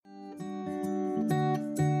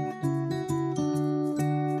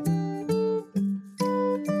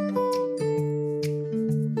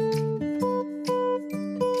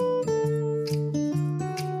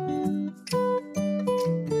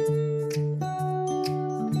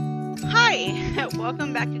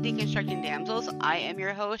Welcome back to Deconstructing Damsels. I am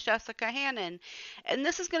your host, Jessica Hannon, and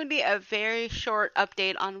this is going to be a very short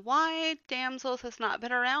update on why Damsels has not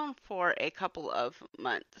been around for a couple of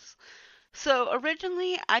months. So,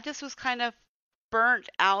 originally, I just was kind of burnt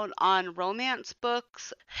out on romance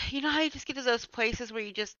books. You know how you just get to those places where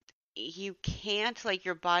you can't, like,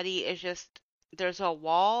 your body is just, there's a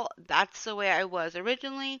wall? That's the way I was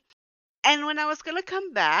originally. And when I was going to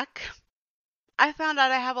come back, I found out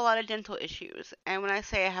I have a lot of dental issues. And when I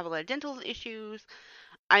say I have a lot of dental issues,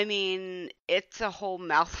 I mean it's a whole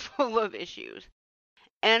mouthful of issues.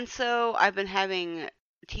 And so I've been having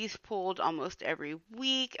teeth pulled almost every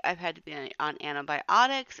week. I've had to be on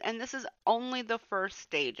antibiotics, and this is only the first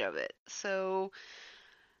stage of it. So,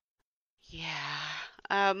 yeah.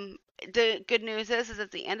 Um, the good news is at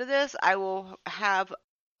the end of this, I will have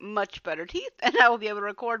much better teeth and I will be able to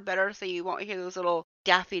record better so you won't hear those little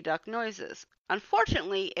Daffy Duck noises.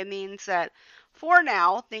 Unfortunately, it means that for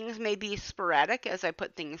now, things may be sporadic as I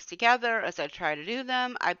put things together, as I try to do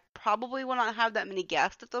them. I probably will not have that many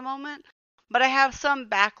guests at the moment, but I have some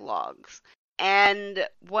backlogs. And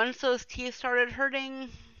once those teeth started hurting,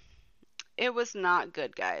 it was not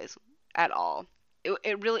good, guys, at all.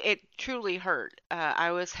 It truly hurt.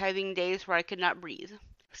 I was having days where I could not breathe.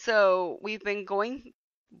 So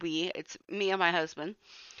it's me and my husband,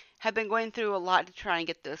 have been going through a lot to try and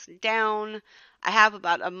get this down. I have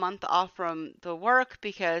about a month off from the work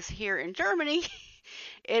because here in Germany,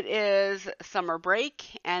 it is summer break,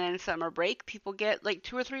 and in summer break, people get like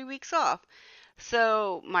 2 or 3 weeks off.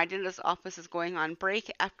 So my dentist office is going on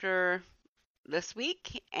break after this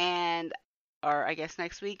week, or I guess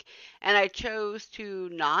next week, and I chose to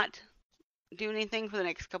not do anything for the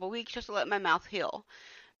next couple weeks just to let my mouth heal.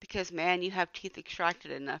 Because, man, you have teeth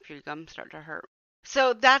extracted enough, your gums start to hurt.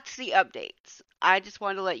 So that's the updates. I just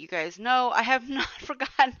wanted to let you guys know I have not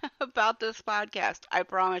forgotten about this podcast. I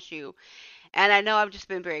promise you. And I know I've just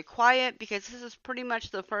been very quiet because this is pretty much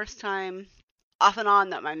the first time off and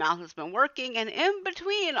on that my mouth has been working. And in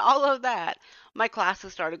between all of that, my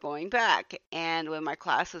classes started going back. And when my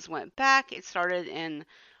classes went back, it started in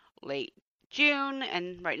late June.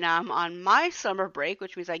 And right now I'm on my summer break,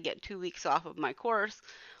 which means I get 2 weeks off of my course.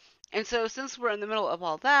 And so, since we're in the middle of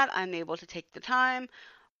all that, I'm able to take the time.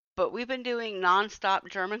 But we've been doing nonstop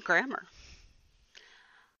German grammar.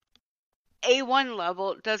 A1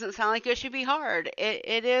 level doesn't sound like it should be hard.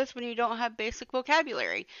 It is when you don't have basic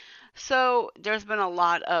vocabulary. So, there's been a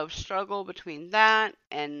lot of struggle between that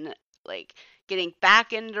and like getting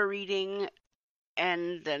back into reading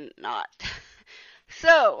and then not.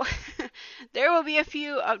 So, there will be a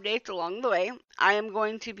few updates along the way. I am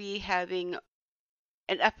going to be having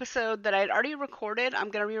an episode that I had already recorded. I'm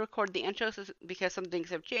going to re-record the intros because some things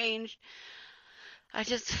have changed. I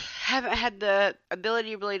just haven't had the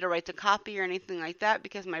ability really to write the copy or anything like that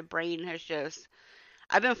because my brain has just...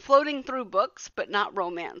 I've been floating through books, but not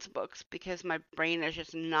romance books because my brain has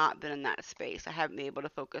just not been in that space. I haven't been able to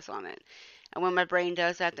focus on it. And when my brain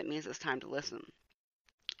does that, that means it's time to listen.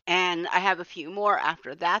 And I have a few more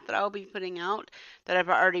after that that I'll be putting out that I've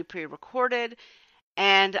already pre-recorded.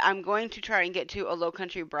 And I'm going to try and get to A Low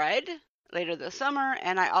Country Bride later this summer.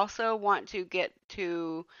 And I also want to get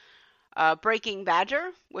to Breaking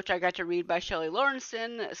Badger, which I got to read by Shelley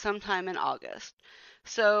Lawrenson sometime in August.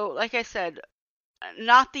 So, like I said,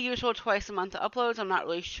 not the usual twice a month uploads. I'm not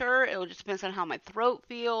really sure. It will just depend on how my throat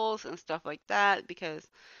feels and stuff like that. Because,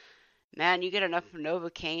 man, you get enough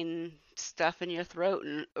Novocaine stuff in your throat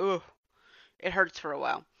and, ugh, it hurts for a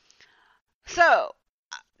while. So,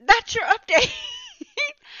 that's your update.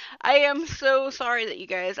 I am so sorry that you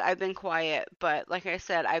guys, I've been quiet, but like I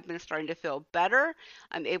said, I've been starting to feel better.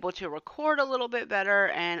 I'm able to record a little bit better,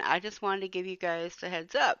 and I just wanted to give you guys the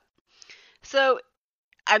heads up. So,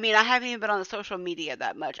 I mean, I haven't even been on the social media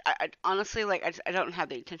that much. I honestly, like, I don't have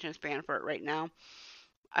the attention span for it right now.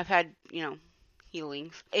 I've had,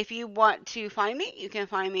 healings. If you want to find me, you can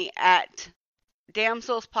find me at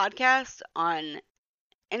Damsels Podcast on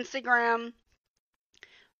Instagram,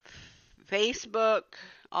 Facebook,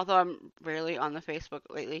 although I'm rarely on the Facebook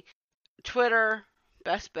lately. Twitter,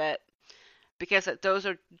 best bet, because those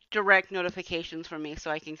are direct notifications for me so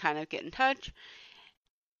I can kind of get in touch.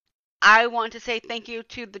 I want to say thank you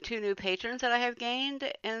to the 2 new patrons that I have gained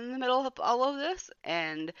in the middle of all of this,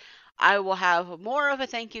 and I will have more of a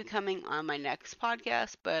thank you coming on my next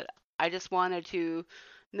podcast, but I just wanted to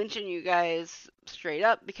mention you guys straight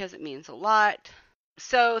up because it means a lot.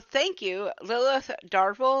 So thank you, Lilith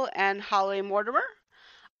Darville and Holly Mortimer.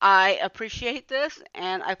 I appreciate this,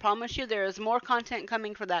 and I promise you there is more content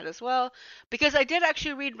coming for that as well, because I did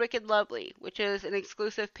actually read Wicked Lovely, which is an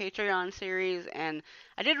exclusive Patreon series, and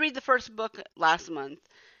I did read the first book last month.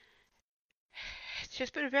 It's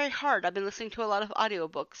just been very hard. I've been listening to a lot of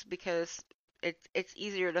audiobooks because it's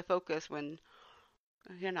easier to focus when,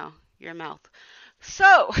 your mouth.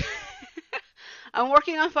 So, I'm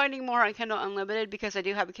working on finding more on Kindle Unlimited because I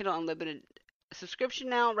do have a Kindle Unlimited subscription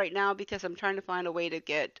right now because I'm trying to find a way to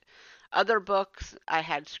get other books. I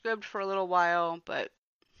had Scribd for a little while, but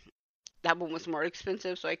that one was more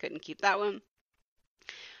expensive, so I couldn't keep that one.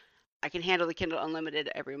 I can handle the Kindle Unlimited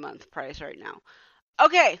every month price right now.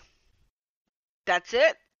 Okay, that's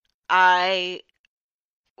it. I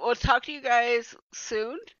will talk to you guys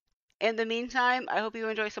soon. In the meantime, I hope you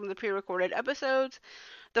enjoy some of the pre-recorded episodes.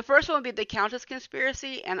 The first one will be the Countess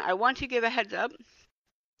Conspiracy, and I want to give a heads up.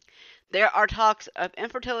 There are talks of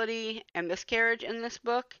infertility and miscarriage in this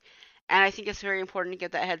book, and I think it's very important to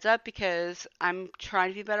get that heads up because I'm trying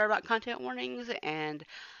to be better about content warnings, and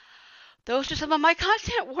those are some of my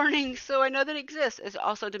content warnings, so I know that it exists. There's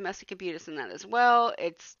also domestic abuse in that as well.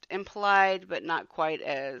 It's implied, but not quite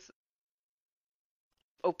as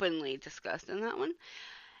openly discussed in that one.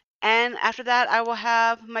 And after that, I will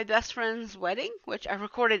have my best friend's wedding, which I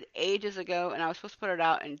recorded ages ago, and I was supposed to put it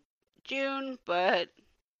out in June, but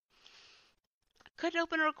I couldn't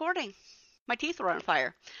open a recording. My teeth were on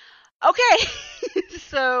fire. Okay,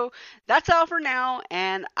 so that's all for now,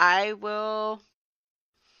 and I will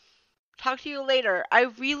talk to you later. I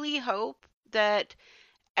really hope that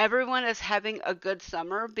everyone is having a good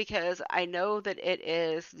summer because I know that it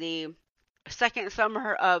is the second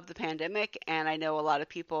summer of the pandemic, and I know a lot of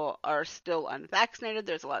people are still unvaccinated.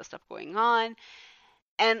 There's a lot of stuff going on,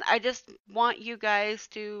 and I just want you guys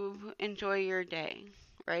to enjoy your day,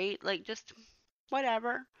 right? Like, just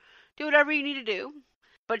whatever. Do whatever you need to do,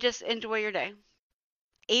 but just enjoy your day.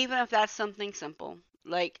 Even if that's something simple.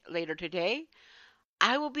 Like later today,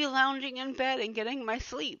 I will be lounging in bed and getting my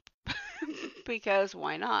sleep. Because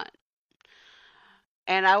why not?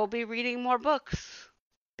 And I will be reading more books.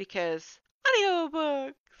 Because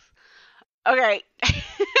audiobooks. Okay.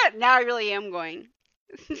 Now I really am going.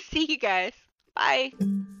 See you guys. Bye.